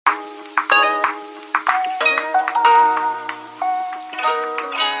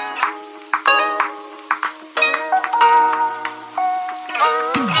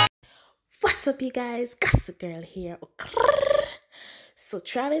up, you guys? Gossip Girl here. So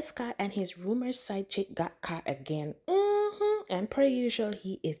Travis Scott and his rumored side chick got caught again. And per usual,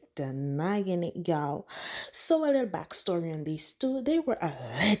 he is denying it, y'all. So a little backstory on these two. They were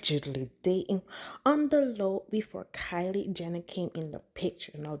allegedly dating on the low before Kylie Jenner came in the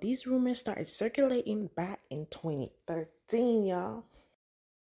picture. Now, these rumors started circulating back in 2013, y'all.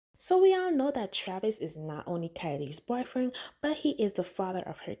 So we all know that Travis is not only Kylie's boyfriend, but he is the father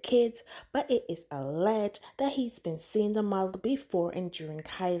of her kids. But it is alleged that he's been seeing the model before and during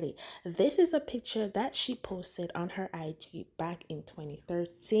Kylie. This is a picture that she posted on her IG back in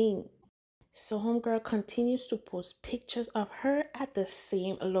 2013. So homegirl continues to post pictures of her at the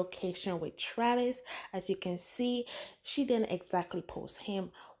same location with Travis. As you can see, she didn't exactly post him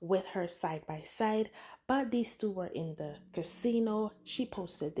with her side by side, but these two were in the casino. She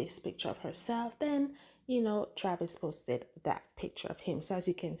posted this picture of herself. Then, Travis posted that picture of him. So as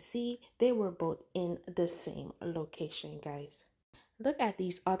you can see, they were both in the same location, guys. Look at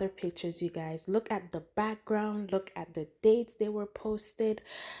these other pictures, you guys. Look at the background. Look at the dates they were posted.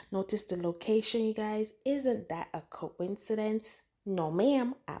 Notice the location, you guys. Isn't that a coincidence? No,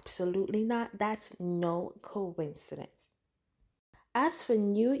 ma'am. Absolutely not. That's no coincidence. As for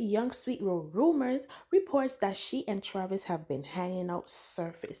new Young Sweet Roll rumors, reports that she and Travis have been hanging out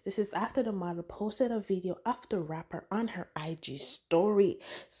surfaced. This is after the model posted a video of the rapper on her IG story.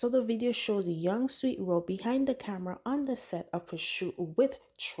 So the video shows Young Sweet Roll behind the camera on the set of a shoot with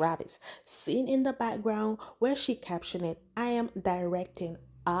Travis, seen in the background where she captioned it, "I am directing,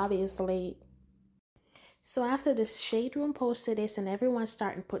 obviously." So after the Shade Room posted this and everyone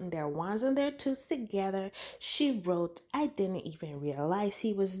started putting their ones and their twos together, she wrote, "I didn't even realize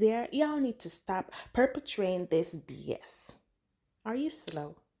he was there. Y'all need to stop perpetrating this BS. Are you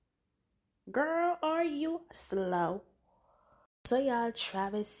slow? Girl, are you slow?" So y'all,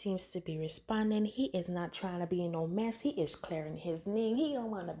 Travis seems to be responding. He is not trying to be in no mess. He is clearing his name. He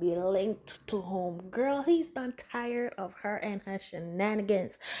don't want to be linked to homegirl. He's done tired of her and her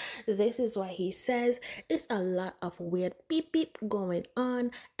shenanigans. This is what he says. It's a lot of weird beep beep going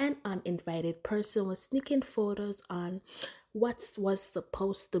on. An uninvited person was sneaking photos on what was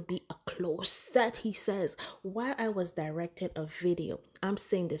supposed to be a close set, he says, while I was directing a video. I'm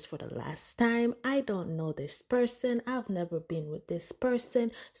saying this for the last time. I don't know this person. I've never been with this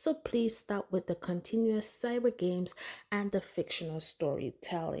person. So please stop with the continuous cyber games and the fictional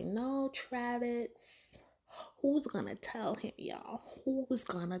storytelling. No, Travis. Who's gonna tell him, y'all? Who's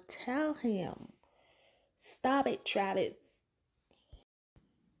gonna tell him? Stop it, Travis.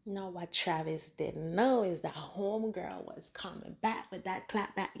 Know what Travis didn't know is that homegirl was coming back with that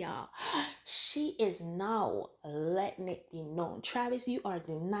clap back, y'all. She is now letting it be known. Travis, you are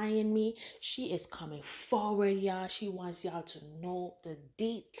denying me. She is coming forward, y'all. She wants y'all to know the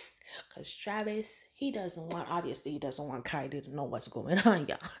deets. Because Travis, obviously he doesn't want Kylie to know what's going on,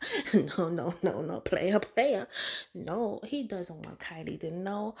 y'all. No, player. No, he doesn't want Kylie to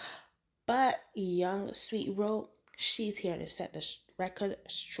know. But Young Sweet Roll, she's here to set the record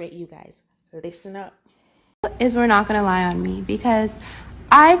straight, you guys. Listen up. We're not going to lie on me because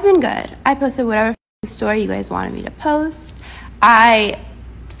I've been good. I posted whatever story you guys wanted me to post. I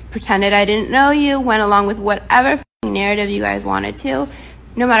pretended I didn't know you, went along with whatever narrative you guys wanted to,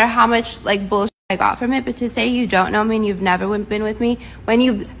 no matter how much bullshit I got from it. But to say you don't know me and you've never been with me, when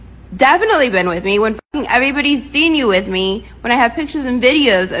you've definitely been with me, when everybody's seen you with me, when I have pictures and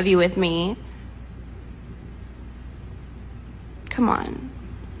videos of you with me. Come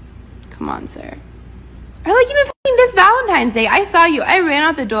on, sir. Or even this Valentine's Day, I saw you. I ran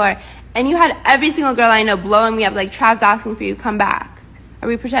out the door, and you had every single girl I know blowing me up, Trav's asking for you to come back. Are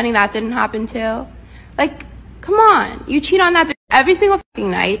we pretending that didn't happen too? Come on. You cheat on that bitch every single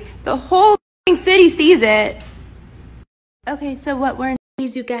night. The whole city sees it. Okay, so what we're...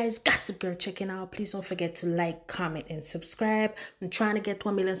 Please, you guys, Gossip Girl checking out. Please don't forget to like, comment, and subscribe. I'm trying to get to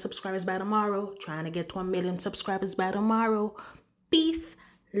 1 million subscribers by tomorrow. Peace.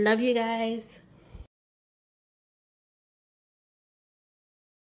 Love you guys.